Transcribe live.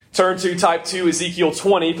Turn to type 2, Ezekiel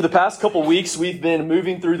 20. For the past couple weeks, we've been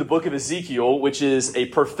moving through the book of Ezekiel, which is a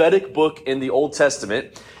prophetic book in the Old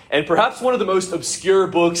Testament, and perhaps one of the most obscure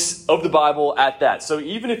books of the Bible at that. So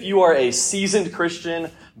even if you are a seasoned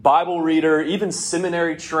Christian, Bible reader, even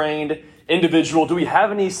seminary-trained individual, do we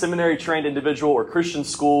have any seminary-trained individual or Christian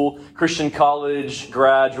school, Christian college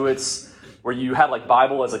graduates where you had like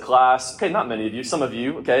Bible as a class? Okay, not many of you, some of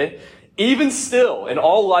you, okay? Even still, in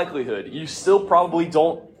all likelihood, you still probably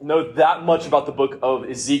don't know that much about the book of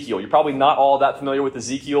Ezekiel. You're probably not all that familiar with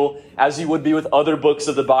Ezekiel as you would be with other books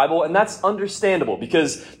of the Bible, and that's understandable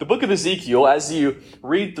because the book of Ezekiel, as you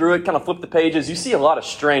read through it, kind of flip the pages, you see a lot of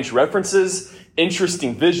strange references,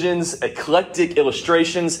 interesting visions, eclectic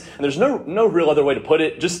illustrations, and there's no real other way to put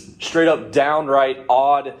it, just straight up downright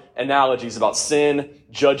odd analogies about sin,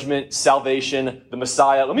 judgment, salvation, the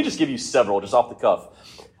Messiah. Let me just give you several just off the cuff.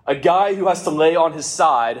 A guy who has to lay on his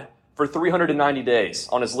side for 390 days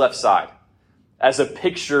on his left side as a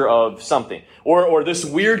picture of something. Or this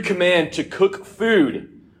weird command to cook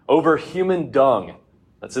food over human dung.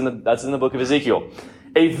 That's in the book of Ezekiel.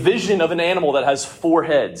 A vision of an animal that has 4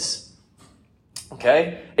 heads.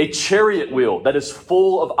 Okay? A chariot wheel that is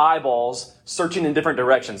full of eyeballs searching in different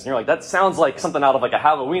directions. And you're like, that sounds like something out of like a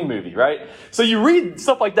Halloween movie, right? So you read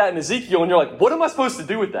stuff like that in Ezekiel and you're like, what am I supposed to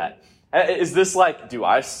do with that? Is this like, do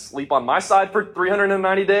I sleep on my side for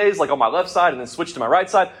 390 days, like on my left side, and then switch to my right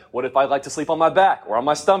side? What if I like to sleep on my back or on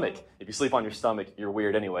my stomach? If you sleep on your stomach, you're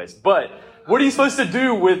weird anyways. But what are you supposed to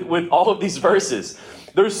do with all of these verses?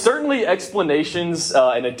 There's certainly explanations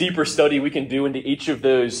and a deeper study we can do into each of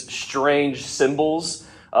those strange symbols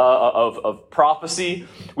of prophecy.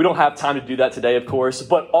 We don't have time to do that today, of course.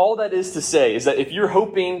 But all that is to say is that if you're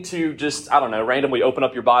hoping to just, randomly open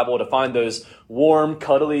up your Bible to find those warm,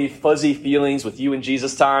 cuddly, fuzzy feelings with you and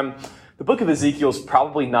Jesus time, the book of Ezekiel is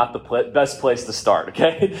probably not the best place to start,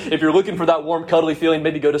 okay? If you're looking for that warm, cuddly feeling,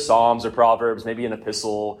 maybe go to Psalms or Proverbs, maybe an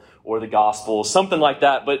epistle or the Gospel, something like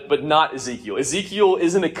that, but not Ezekiel. Ezekiel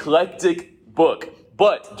is an eclectic book,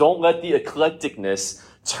 but don't let the eclecticness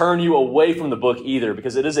turn you away from the book either,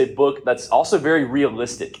 because it is a book that's also very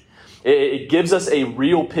realistic. It gives us a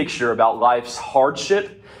real picture about life's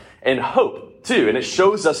hardship and hope, too, and it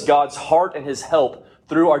shows us God's heart and His help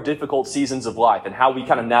through our difficult seasons of life and how we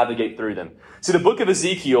kind of navigate through them. See, the book of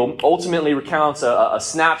Ezekiel ultimately recounts a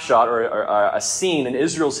snapshot or a scene in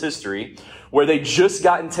Israel's history where they just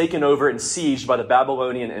gotten taken over and sieged by the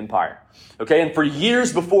Babylonian Empire. Okay, and for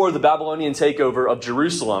years before the Babylonian takeover of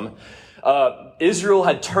Jerusalem, Israel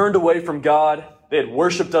had turned away from God. They had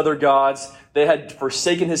worshipped other gods. They had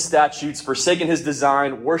forsaken His statutes, forsaken His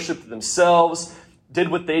design, worshipped themselves, did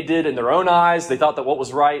what they did in their own eyes. They thought that what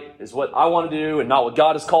was right is what I want to do and not what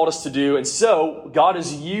God has called us to do. And so God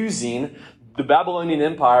is using the Babylonian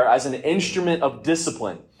Empire as an instrument of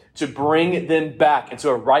discipline to bring them back into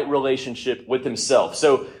a right relationship with Himself.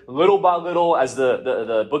 So little by little, as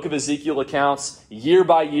the book of Ezekiel accounts, year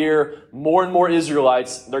by year, more and more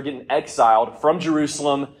Israelites, they're getting exiled from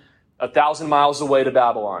Jerusalem 1,000 miles away to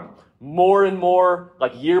Babylon. More and more,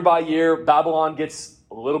 like year by year, Babylon gets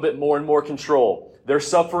a little bit more and more control. Their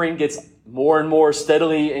suffering gets more and more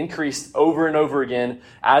steadily increased over and over again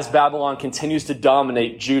as Babylon continues to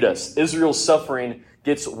dominate Judah. Israel's suffering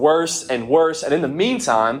gets worse and worse. And in the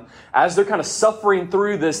meantime, as they're kind of suffering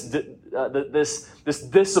through this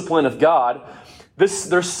discipline of God,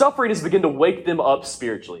 their suffering has begun to wake them up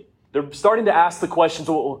spiritually. They're starting to ask the questions,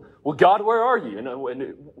 well, God, where are you?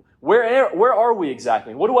 And where are we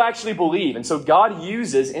exactly? What do I actually believe? And so God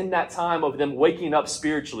uses in that time of them waking up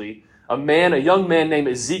spiritually, a young man named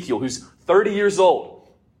Ezekiel, who's 30 years old.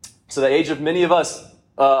 So the age of many of us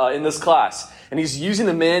in this class. And he's using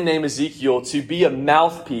a man named Ezekiel to be a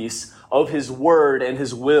mouthpiece of His word and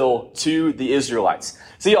His will to the Israelites.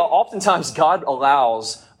 See, oftentimes God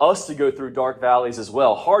allows us to go through dark valleys as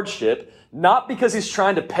well, hardship, not because He's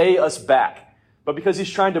trying to pay us back, but because He's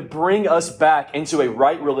trying to bring us back into a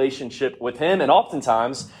right relationship with Him. And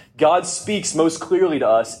oftentimes, God speaks most clearly to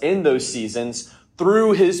us in those seasons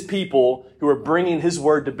through His people who are bringing His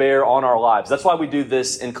word to bear on our lives. That's why we do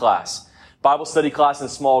this in class. Bible study class and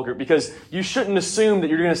small group, because you shouldn't assume that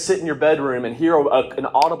you're going to sit in your bedroom and hear an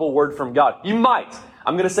audible word from God. You might.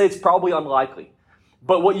 I'm going to say it's probably unlikely.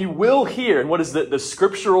 But what you will hear, and what is the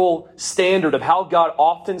scriptural standard of how God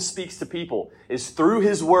often speaks to people, is through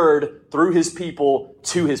His word, through His people,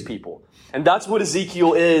 to His people. And that's what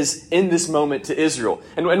Ezekiel is in this moment to Israel.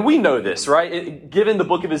 And we know this, right? Given the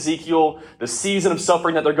book of Ezekiel, the season of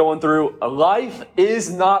suffering that they're going through, life is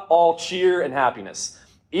not all cheer and happiness.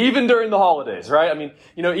 Even during the holidays, right? I mean,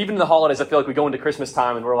 even in the holidays, I feel like we go into Christmas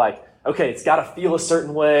time and we're like, okay, it's got to feel a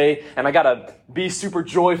certain way, and I got to be super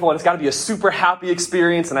joyful, and it's got to be a super happy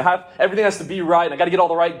experience, and everything has to be right, and I got to get all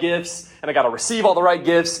the right gifts, and I got to receive all the right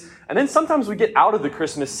gifts. And then sometimes we get out of the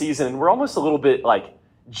Christmas season, and we're almost a little bit like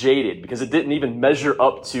jaded because it didn't even measure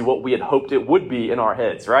up to what we had hoped it would be in our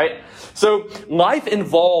heads, right? So life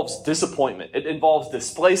involves disappointment. It involves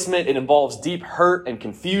displacement. It involves deep hurt and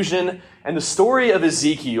confusion. And the story of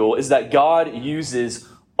Ezekiel is that God uses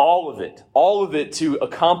all of it to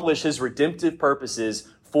accomplish his redemptive purposes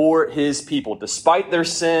for his people, despite their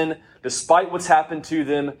sin, despite what's happened to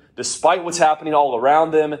them, despite what's happening all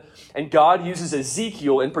around them. And God uses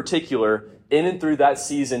Ezekiel in particular in and through that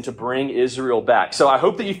season to bring Israel back. So I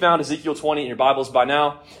hope that you found Ezekiel 20 in your Bibles by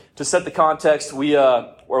now. To set the context,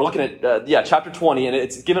 we're looking at chapter 20, and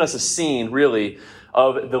it's given us a scene, really,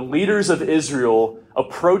 of the leaders of Israel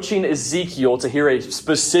approaching Ezekiel to hear a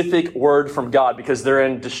specific word from God because they're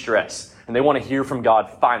in distress and they want to hear from God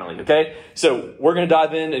finally, okay? So we're going to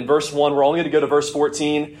dive in verse 1. We're only going to go to verse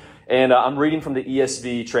 14, and I'm reading from the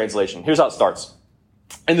ESV translation. Here's how it starts.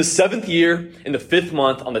 In the 7th year, in the 5th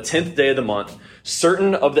month, on the 10th day of the month,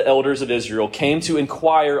 certain of the elders of Israel came to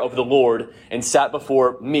inquire of the Lord and sat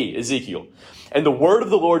before me, Ezekiel. And the word of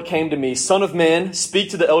the Lord came to me, Son of man, speak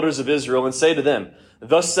to the elders of Israel and say to them,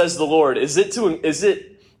 Thus says the Lord, is it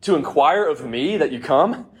to inquire of me that you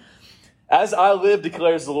come? As I live,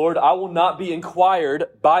 declares the Lord, I will not be inquired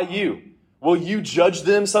by you. Will you judge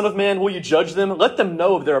them, Son of man? Will you judge them? Let them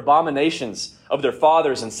know of their abominations of their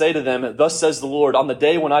fathers and say to them, Thus says the Lord, on the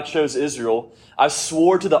day when I chose Israel, I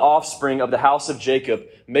swore to the offspring of the house of Jacob,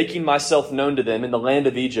 making myself known to them in the land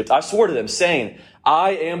of Egypt. I swore to them, saying,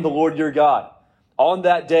 I am the Lord your God. On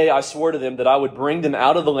that day I swore to them that I would bring them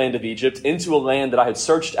out of the land of Egypt into a land that I had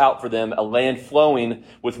searched out for them, a land flowing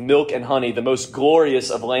with milk and honey, the most glorious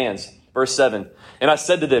of lands. Verse 7, And I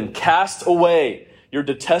said to them, Cast away your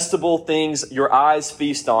detestable things your eyes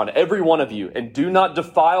feast on, every one of you, and do not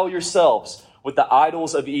defile yourselves with the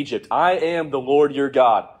idols of Egypt. I am the Lord your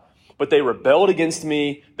God. But they rebelled against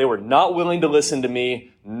me. They were not willing to listen to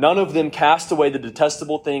me. None of them cast away the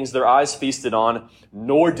detestable things their eyes feasted on,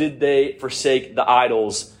 nor did they forsake the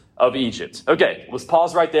idols of Egypt. Okay, let's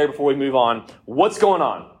pause right there before we move on. What's going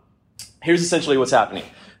on? Here's essentially what's happening.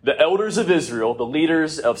 The elders of Israel, the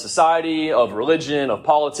leaders of society, of religion, of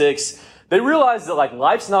politics, they realize that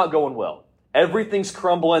life's not going well. Everything's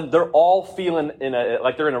crumbling. They're all feeling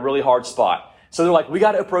like they're in a really hard spot. So they're like, we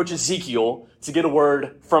got to approach Ezekiel to get a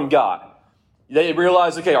word from God. They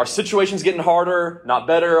realize, okay, our situation's getting harder, not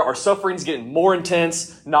better. Our suffering's getting more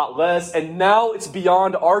intense, not less. And now it's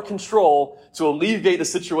beyond our control to alleviate the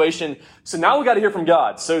situation. So now we got to hear from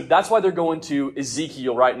God. So that's why they're going to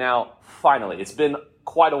Ezekiel right now. Finally, it's been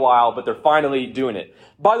quite a while, but they're finally doing it.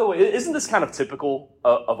 By the way, isn't this kind of typical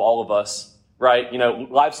of all of us, right?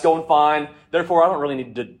 Life's going fine. Therefore, I don't really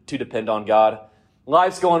need to depend on God.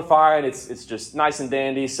 Life's going fine. It's just nice and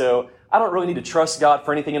dandy. So I don't really need to trust God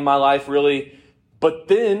for anything in my life, really. But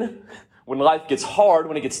then when life gets hard,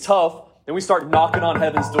 when it gets tough, then we start knocking on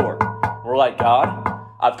heaven's door. We're like, God,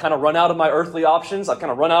 I've kind of run out of my earthly options. I've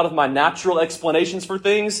kind of run out of my natural explanations for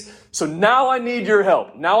things. So now I need your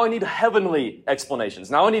help. Now I need heavenly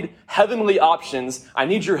explanations. Now I need heavenly options. I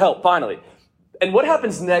need your help, finally. And what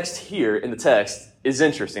happens next here in the text is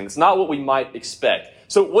interesting. It's not what we might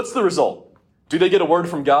expect. So what's the result? Do they get a word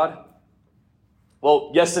from God?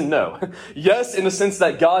 Well, yes and no. Yes, in the sense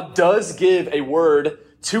that God does give a word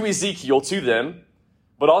to Ezekiel, to them,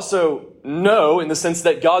 but also no, in the sense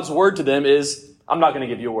that God's word to them is, I'm not going to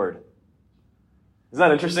give you a word. Isn't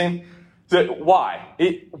that interesting? So why?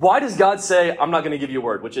 Why does God say, I'm not going to give you a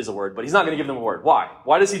word, which is a word, but he's not going to give them a word? Why?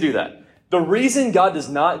 Why does he do that? The reason God does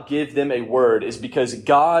not give them a word is because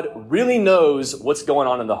God really knows what's going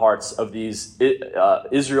on in the hearts of these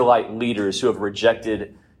Israelite leaders who have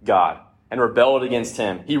rejected God and rebelled against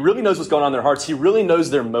him. He really knows what's going on in their hearts. He really knows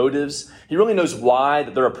their motives. He really knows why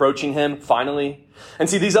that they're approaching him, finally. And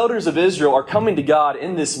see, these elders of Israel are coming to God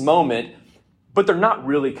in this moment, but they're not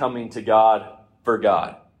really coming to God for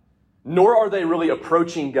God. Nor are they really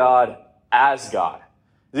approaching God as God.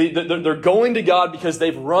 They're going to God because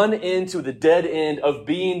they've run into the dead end of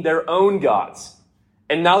being their own gods.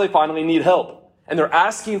 And now they finally need help. And they're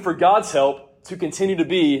asking for God's help to continue to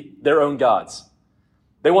be their own gods.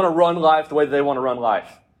 They want to run life the way that they want to run life.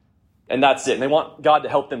 And that's it. And they want God to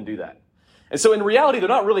help them do that. And so in reality, they're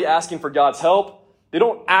not really asking for God's help. They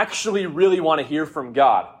don't actually really want to hear from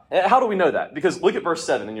God. And how do we know that? Because look at verse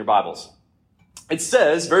 7 in your Bibles. It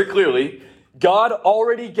says very clearly, God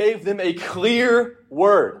already gave them a clear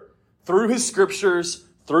word through his scriptures,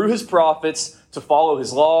 through his prophets, to follow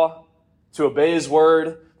his law, to obey his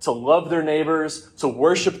word, to love their neighbors, to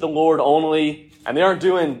worship the Lord only, and they aren't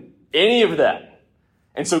doing any of that.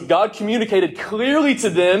 And so God communicated clearly to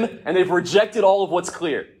them, and they've rejected all of what's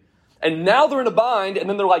clear. And now they're in a bind, and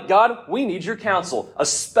then they're like, God, we need your counsel, a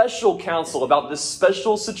special counsel about this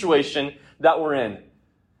special situation that we're in.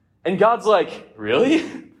 And God's like, really?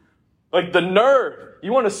 Like the nerve.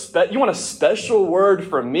 You want a special word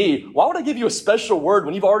from me? Why would I give you a special word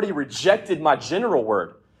when you've already rejected my general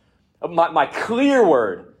word? My clear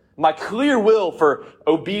word, my clear will for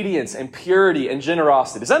obedience and purity and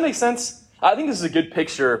generosity. Does that make sense? I think this is a good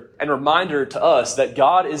picture and reminder to us that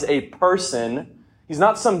God is a person. He's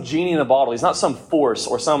not some genie in a bottle. He's not some force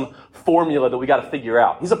or some formula that we got to figure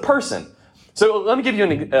out. He's a person. So let me give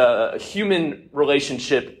you a human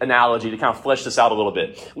relationship analogy to kind of flesh this out a little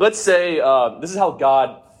bit. Let's say this is how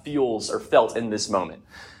God feels or felt in this moment.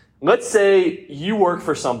 Let's say you work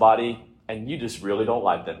for somebody and you just really don't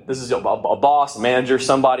like them. This is a boss, manager,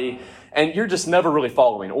 somebody, and you're just never really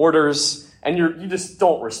following orders, and you just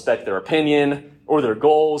don't respect their opinion or their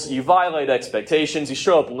goals. You violate expectations. You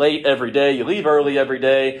show up late every day. You leave early every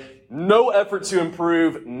day. No effort to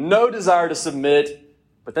improve. No desire to submit.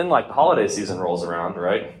 But then like the holiday season rolls around,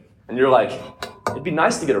 right? And you're like, it'd be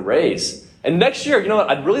nice to get a raise. And next year, you know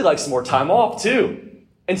what? I'd really like some more time off too.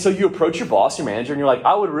 And so you approach your boss, your manager, and you're like,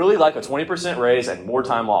 I would really like a 20% raise and more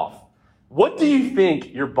time off. What do you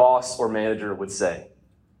think your boss or manager would say?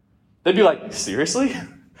 They'd be like, seriously?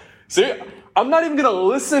 I'm not even going to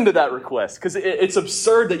listen to that request because it's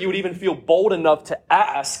absurd that you would even feel bold enough to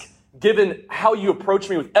ask given how you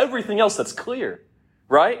approach me with everything else that's clear.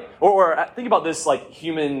 Right? Or think about this like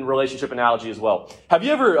human relationship analogy as well. Have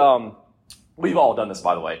you ever, we've all done this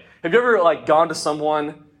by the way. Have you ever like gone to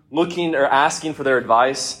someone looking or asking for their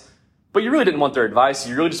advice, but you really didn't want their advice.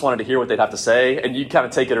 You really just wanted to hear what they'd have to say and you'd kind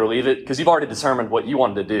of take it or leave it because you've already determined what you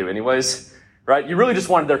wanted to do anyways, right? You really just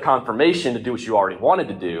wanted their confirmation to do what you already wanted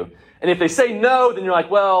to do. And if they say no, then you're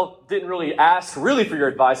like, well, didn't really ask really for your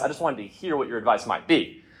advice. I just wanted to hear what your advice might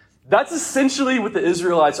be. That's essentially what the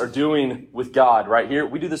Israelites are doing with God right here.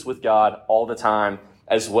 We do this with God all the time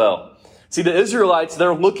as well. See, the Israelites,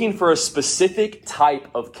 they're looking for a specific type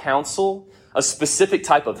of counsel, a specific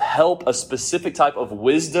type of help, a specific type of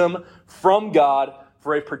wisdom from God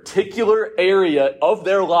for a particular area of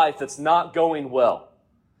their life that's not going well.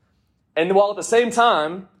 And while at the same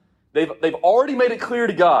time, they've already made it clear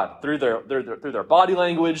to God through their body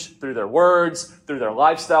language, through their words, through their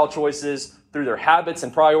lifestyle choices, through their habits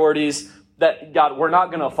and priorities, that God, we're not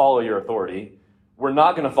going to follow your authority. We're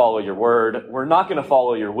not going to follow your word. We're not going to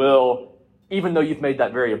follow your will, even though you've made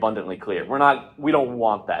that very abundantly clear. We don't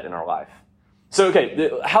want that in our life. So,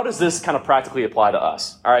 okay, how does this kind of practically apply to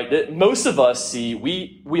us? All right, most of us see,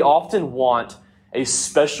 we often want a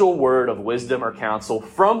special word of wisdom or counsel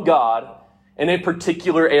from God in a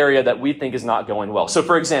particular area that we think is not going well. So,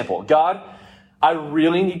 for example, God, I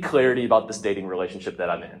really need clarity about this dating relationship that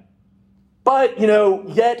I'm in. But,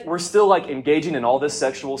 yet we're still like engaging in all this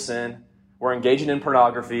sexual sin. We're engaging in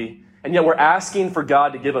pornography. And yet we're asking for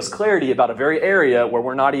God to give us clarity about a very area where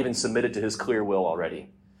we're not even submitted to his clear will already.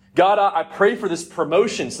 God, I pray for this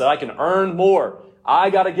promotion so that I can earn more. I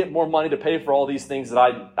got to get more money to pay for all these things that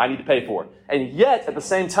I need to pay for. And yet at the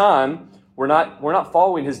same time, we're not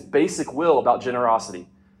following his basic will about generosity,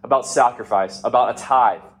 about sacrifice, about a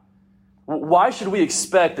tithe. Why should we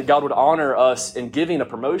expect that God would honor us in giving a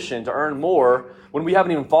promotion to earn more when we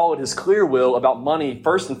haven't even followed his clear will about money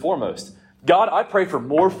first and foremost? God, I pray for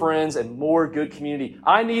more friends and more good community.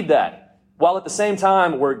 I need that. While at the same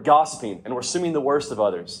time, we're gossiping and we're assuming the worst of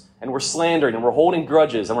others and we're slandering and we're holding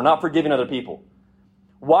grudges and we're not forgiving other people.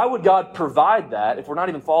 Why would God provide that if we're not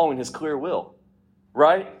even following his clear will?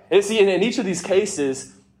 Right? And see, in each of these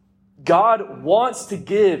cases, God wants to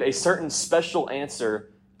give a certain special answer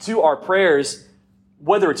to our prayers,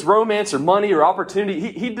 whether it's romance or money or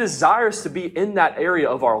opportunity. He desires to be in that area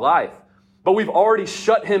of our life. But we've already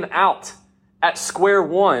shut him out at square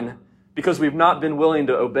one because we've not been willing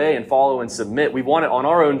to obey and follow and submit. We want it on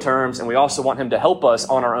our own terms, and we also want him to help us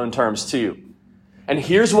on our own terms too. And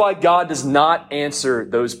here's why God does not answer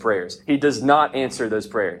those prayers. He does not answer those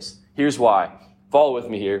prayers. Here's why. Follow with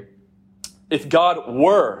me here. If God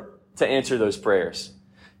were to answer those prayers,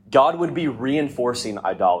 God would be reinforcing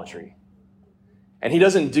idolatry. And he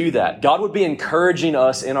doesn't do that. God would be encouraging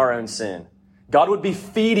us in our own sin. God would be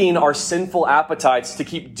feeding our sinful appetites to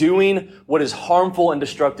keep doing what is harmful and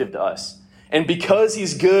destructive to us. And because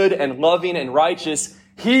he's good and loving and righteous,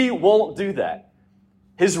 he won't do that.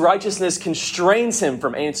 His righteousness constrains him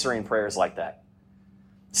from answering prayers like that.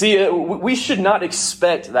 See, we should not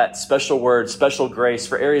expect that special word, special grace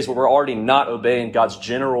for areas where we're already not obeying God's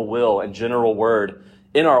general will and general word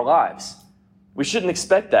in our lives. We shouldn't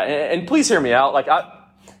expect that. And please hear me out.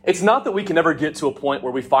 It's not that we can ever get to a point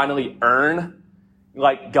where we finally earn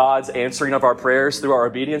God's answering of our prayers through our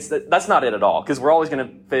obedience. That's not it at all, because we're always going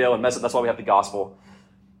to fail and mess up. That's why we have the gospel.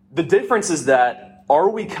 The difference is that, are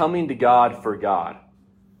we coming to God for God?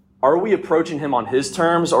 Are we approaching him on his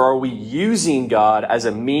terms, or are we using God as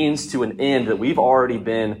a means to an end that we've already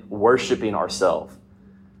been worshiping ourselves?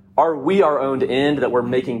 Are we our own end, that we're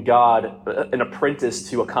making God an apprentice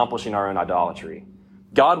to accomplishing our own idolatry?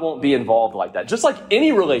 God won't be involved like that. Just like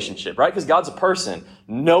any relationship, right? Because God's a person.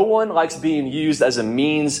 No one likes being used as a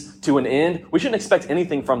means to an end. We shouldn't expect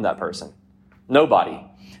anything from that person. Nobody.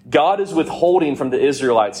 God is withholding from the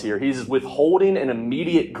Israelites here. He's withholding an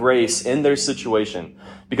immediate grace in their situation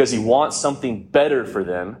because he wants something better for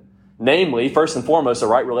them. Namely, first and foremost, a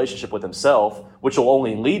right relationship with himself, which will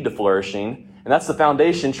only lead to flourishing. And that's the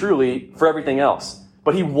foundation, truly, for everything else.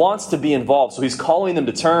 But he wants to be involved. So he's calling them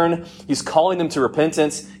to turn. He's calling them to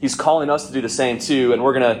repentance. He's calling us to do the same too. And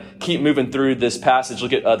we're going to keep moving through this passage.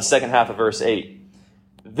 Look at the second half of verse 8.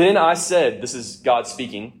 Then I said, this is God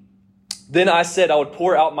speaking, then I said I would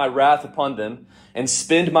pour out my wrath upon them and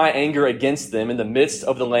spend my anger against them in the midst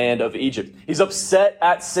of the land of Egypt. He's upset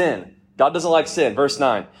at sin. God doesn't like sin. Verse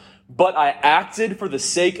 9. But I acted for the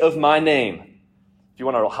sake of my name. If you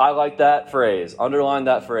want to highlight that phrase, underline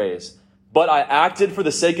that phrase. But I acted for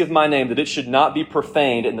the sake of my name, that it should not be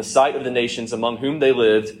profaned in the sight of the nations among whom they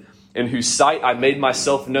lived, in whose sight I made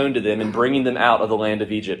myself known to them in bringing them out of the land of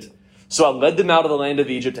Egypt. So I led them out of the land of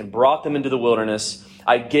Egypt and brought them into the wilderness.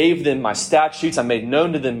 I gave them my statutes. I made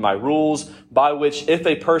known to them my rules, by which if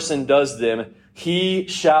a person does them, he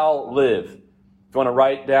shall live. If you want to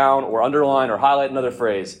write down or underline or highlight another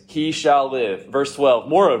phrase, he shall live. Verse 12,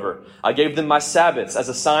 moreover, I gave them my Sabbaths as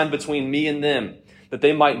a sign between me and them, that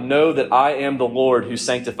they might know that I am the Lord who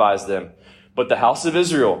sanctifies them. But the house of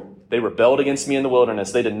Israel, they rebelled against me in the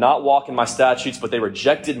wilderness. They did not walk in my statutes, but they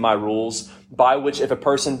rejected my rules, by which if a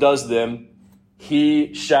person does them,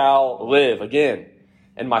 he shall live. Again,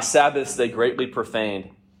 and my Sabbaths they greatly profaned.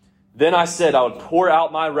 Then I said I would pour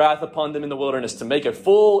out my wrath upon them in the wilderness to make a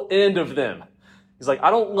full end of them. He's like,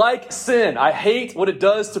 I don't like sin. I hate what it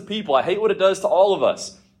does to people. I hate what it does to all of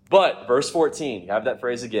us. But, verse 14, you have that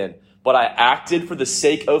phrase again. But I acted for the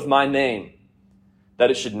sake of my name,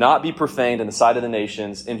 that it should not be profaned in the sight of the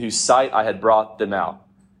nations, in whose sight I had brought them out.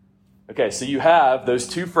 Okay, so you have those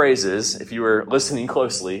two phrases, if you were listening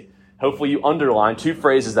closely. Hopefully you underline two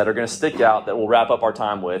phrases that are going to stick out that we'll wrap up our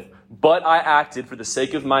time with. But I acted for the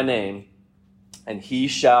sake of my name, and he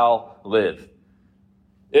shall live.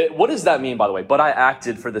 What does that mean, by the way? But I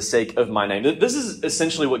acted for the sake of my name. This is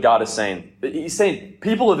essentially what God is saying. He's saying,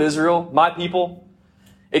 people of Israel, my people,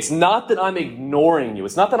 it's not that I'm ignoring you.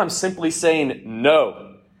 It's not that I'm simply saying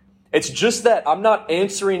no. It's just that I'm not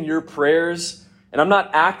answering your prayers and I'm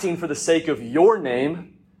not acting for the sake of your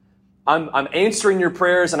name. I'm answering your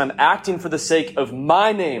prayers and I'm acting for the sake of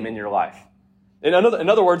my name in your life. In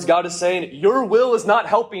other words, God is saying, your will is not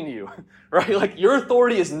helping you, right? Your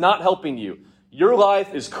authority is not helping you. Your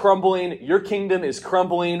life is crumbling. Your kingdom is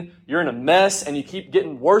crumbling. You're in a mess and you keep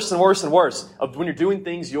getting worse and worse and worse of when you're doing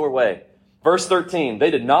things your way. Verse 13, they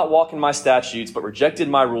did not walk in my statutes, but rejected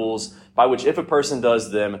my rules, by which if a person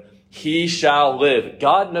does them, he shall live.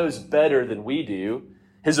 God knows better than we do.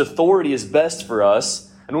 His authority is best for us.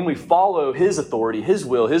 And when we follow his authority, his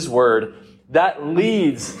will, his word, that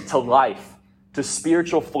leads to life, to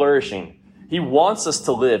spiritual flourishing. He wants us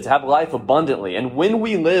to live, to have life abundantly. And when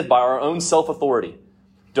we live by our own self-authority,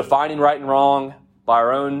 defining right and wrong, by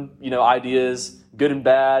our own, ideas, good and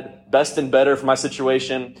bad, best and better for my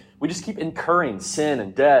situation, we just keep incurring sin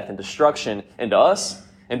and death and destruction into us,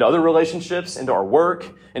 into other relationships, into our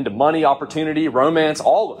work, into money, opportunity, romance,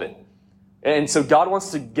 all of it. And so God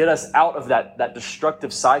wants to get us out of that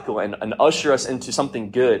destructive cycle and usher us into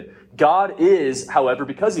something good. God is, however,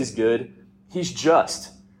 because he's good, he's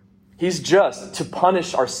just. He's just to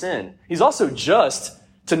punish our sin. He's also just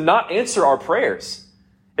to not answer our prayers.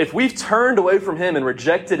 If we've turned away from him and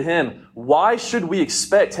rejected him, why should we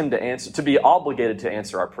expect him to be obligated to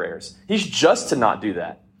answer our prayers? He's just to not do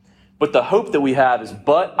that. But the hope that we have is,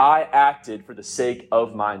 but I acted for the sake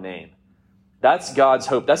of my name. That's God's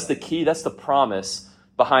hope. That's the key. That's the promise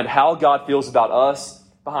behind how God feels about us,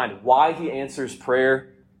 behind why he answers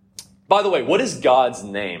prayer. By the way, what is God's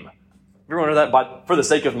name? Everyone know that? For the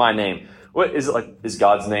sake of my name. What is it like? Is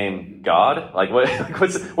God's name God?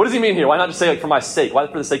 What does he mean here? Why not just say for my sake? Why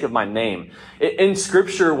for the sake of my name? In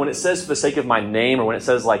Scripture, when it says for the sake of my name, or when it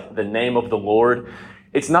says the name of the Lord,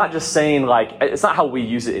 it's not just saying it's not how we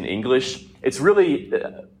use it in English. It's really,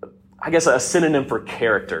 I guess, a synonym for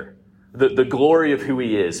character. the glory of who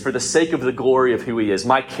he is, for the sake of the glory of who he is,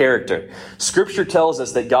 my character. Scripture tells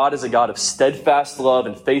us that God is a God of steadfast love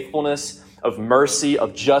and faithfulness, of mercy,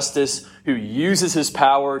 of justice, who uses his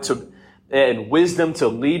power and wisdom to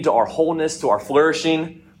lead to our wholeness, to our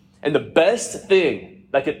flourishing. And the best thing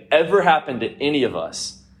that could ever happen to any of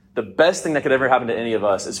us,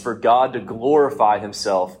 is for God to glorify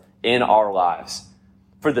himself in our lives.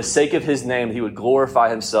 For the sake of his name, he would glorify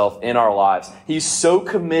himself in our lives. He's so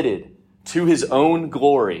committed to his own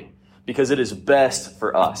glory because it is best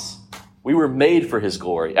for us. We were made for his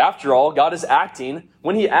glory. After all, God is acting.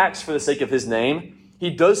 When he acts for the sake of his name,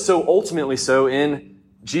 he does so ultimately so in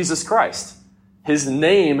Jesus Christ. His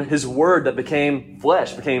name, his word that became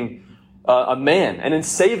flesh, became a man. And in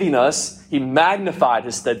saving us, he magnified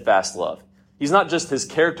his steadfast love. He's not just his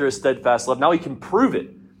character is steadfast love. Now he can prove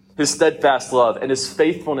it. His steadfast love and his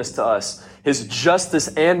faithfulness to us, his justice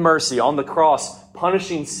and mercy on the cross,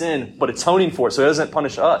 punishing sin, but atoning for it so he doesn't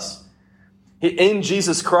punish us. In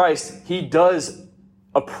Jesus Christ, he does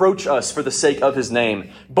approach us for the sake of his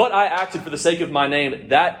name. But I acted for the sake of my name.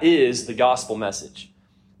 That is the gospel message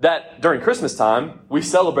that during Christmas time, we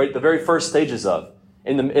celebrate the very first stages of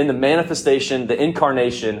in the manifestation, the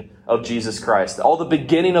incarnation of Jesus Christ. All the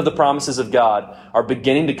beginning of the promises of God are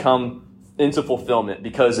beginning to come into fulfillment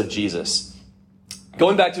because of Jesus.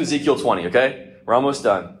 Going back to Ezekiel 20, okay? We're almost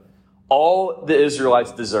done. All the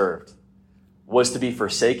Israelites deserved was to be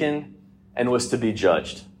forsaken and was to be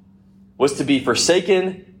judged. Was to be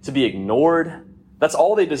forsaken, to be ignored. That's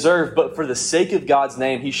all they deserved. But for the sake of God's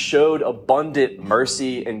name, he showed abundant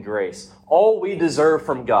mercy and grace. All we deserve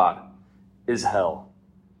from God is hell.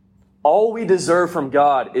 All we deserve from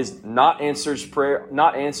God is not answers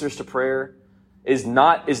to prayer, is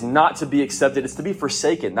not to be accepted. It's to be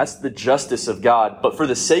forsaken. That's the justice of God. But for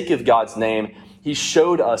the sake of God's name, he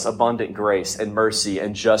showed us abundant grace and mercy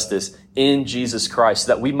and justice in Jesus Christ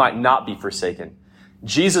so that we might not be forsaken.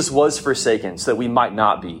 Jesus was forsaken so that we might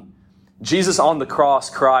not be. Jesus on the cross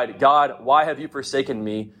cried, God, why have you forsaken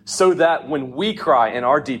me? So that when we cry in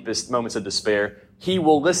our deepest moments of despair, he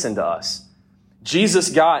will listen to us. Jesus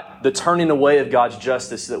got the turning away of God's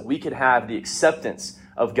justice so that we could have the acceptance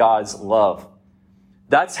of God's love.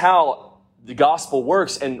 That's how the gospel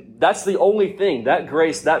works. And that's the only thing, that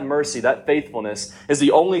grace, that mercy, that faithfulness is the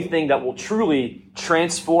only thing that will truly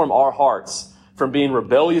transform our hearts from being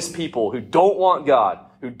rebellious people who don't want God,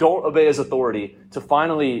 who don't obey his authority, to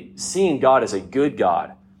finally seeing God as a good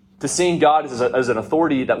God, to seeing God as an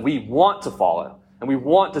authority that we want to follow and we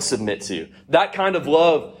want to submit to. That kind of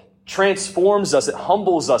love transforms us. It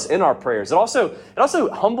humbles us in our prayers. It also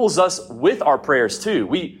humbles us with our prayers too.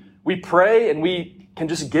 We pray and we can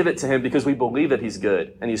just give it to him because we believe that he's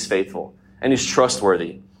good and he's faithful and he's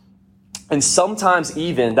trustworthy. And sometimes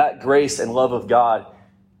even that grace and love of God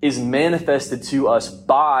is manifested to us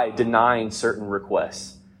by denying certain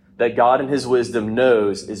requests that God in his wisdom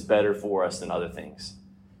knows is better for us than other things.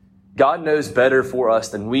 God knows better for us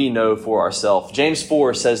than we know for ourselves. James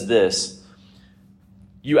 4 says this,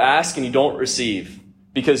 you ask and you don't receive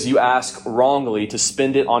because you ask wrongly to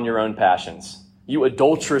spend it on your own passions. You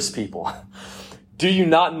adulterous people. Do you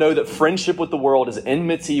not know that friendship with the world is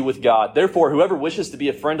enmity with God? Therefore, whoever wishes to be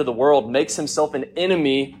a friend of the world makes himself an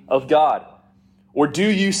enemy of God. Or do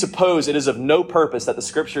you suppose it is of no purpose that the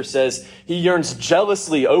scripture says he yearns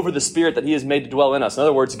jealously over the spirit that he has made to dwell in us? In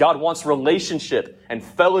other words, God wants relationship and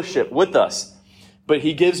fellowship with us, but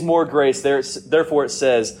he gives more grace. Therefore, it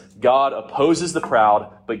says God opposes the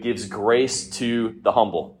proud, but gives grace to the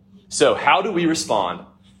humble. So how do we respond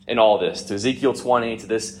in all this? To Ezekiel 20, to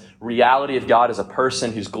this reality of God as a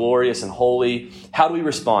person who's glorious and holy. How do we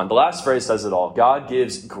respond? The last phrase says it all. God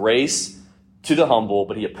gives grace to the humble,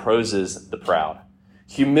 but he opposes the proud.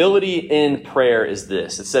 Humility in prayer is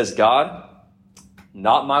this. It says, God,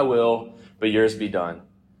 not my will, but yours be done.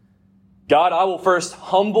 God, I will first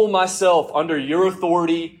humble myself under your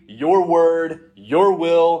authority, your word, your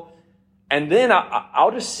will, and then I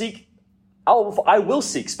will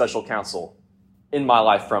seek special counsel in my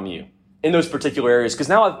life from you in those particular areas, because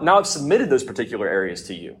now I've submitted those particular areas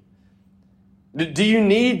to you. Do you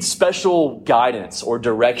need special guidance or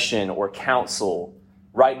direction or counsel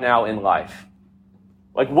right now in life?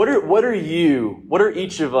 Like what are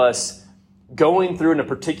each of us going through in a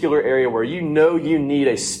particular area where you know you need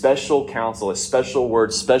a special counsel, a special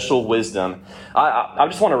word, special wisdom? I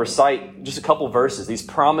just want to recite just a couple verses, these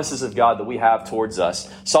promises of God that we have towards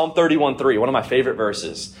us. Psalm 31:3, one of my favorite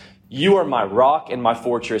verses. You are my rock and my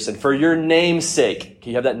fortress, and for your name's sake,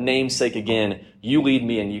 can you have that namesake again? You lead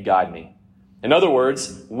me and you guide me. In other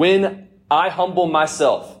words, when I humble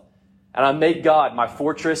myself and I make God my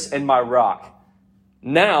fortress and my rock,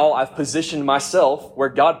 Now I've positioned myself where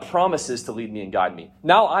God promises to lead me and guide me.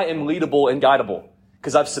 Now I am leadable and guidable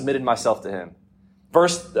because I've submitted myself to him.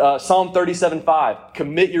 Psalm 37:5,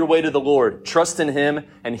 commit your way to the Lord, trust in him,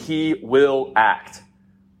 and he will act.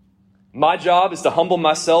 My job is to humble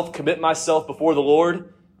myself, commit myself before the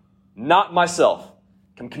Lord, not myself.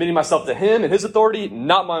 I'm committing myself to him and his authority,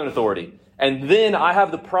 not my own authority. And then I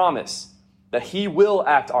have the promise that he will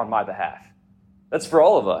act on my behalf. That's for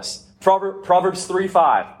all of us. Proverbs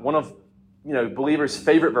 3:5, one of believers'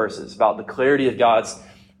 favorite verses about the clarity of God's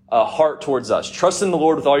heart towards us. Trust in the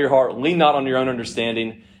Lord with all your heart. Lean not on your own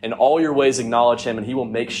understanding. In all your ways acknowledge him, and he will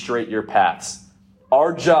make straight your paths.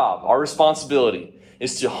 Our job, our responsibility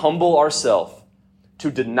is to humble ourselves, to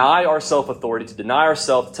deny our self-authority, to deny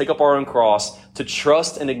ourselves, to take up our own cross, to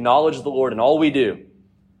trust and acknowledge the Lord in all we do.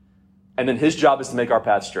 And then his job is to make our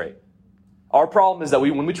path straight. Our problem is that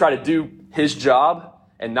when we try to do his job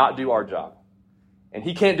and not do our job. And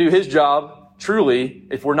he can't do his job truly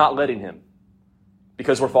if we're not letting him,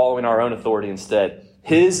 because we're following our own authority instead.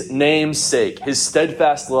 His name's sake, his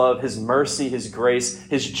steadfast love, his mercy, his grace,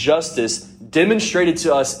 his justice demonstrated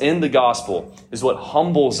to us in the gospel is what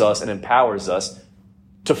humbles us and empowers us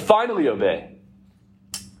to finally obey.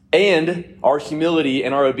 And our humility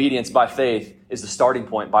and our obedience by faith is the starting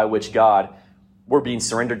point by which we're being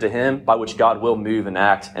surrendered to him, by which God will move and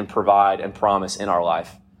act and provide and promise in our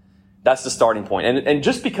life. That's the starting point. And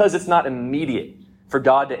just because it's not immediate for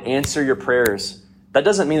God to answer your prayers, that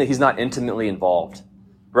doesn't mean that he's not intimately involved,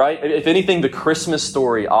 right? If anything, the Christmas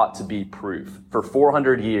story ought to be proof. For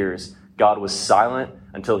 400 years, God was silent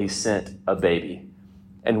until he sent a baby.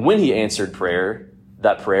 And when he answered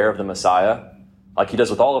that prayer of the Messiah, like he does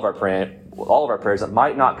with all of our prayers, that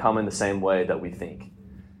might not come in the same way that we think.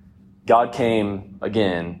 God came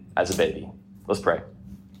again as a baby. Let's pray.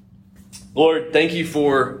 Lord, thank you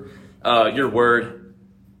for your word.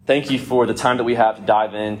 Thank you for the time that we have to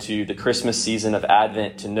dive into the Christmas season of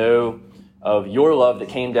Advent, to know of your love that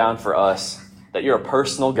came down for us, that you're a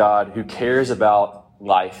personal God who cares about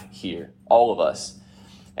life here, all of us.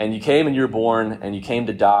 And you came and you were born and you came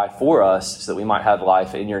to die for us so that we might have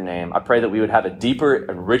life in your name. I pray that we would have a deeper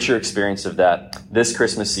and richer experience of that this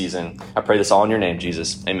Christmas season. I pray this all in your name,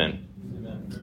 Jesus. Amen.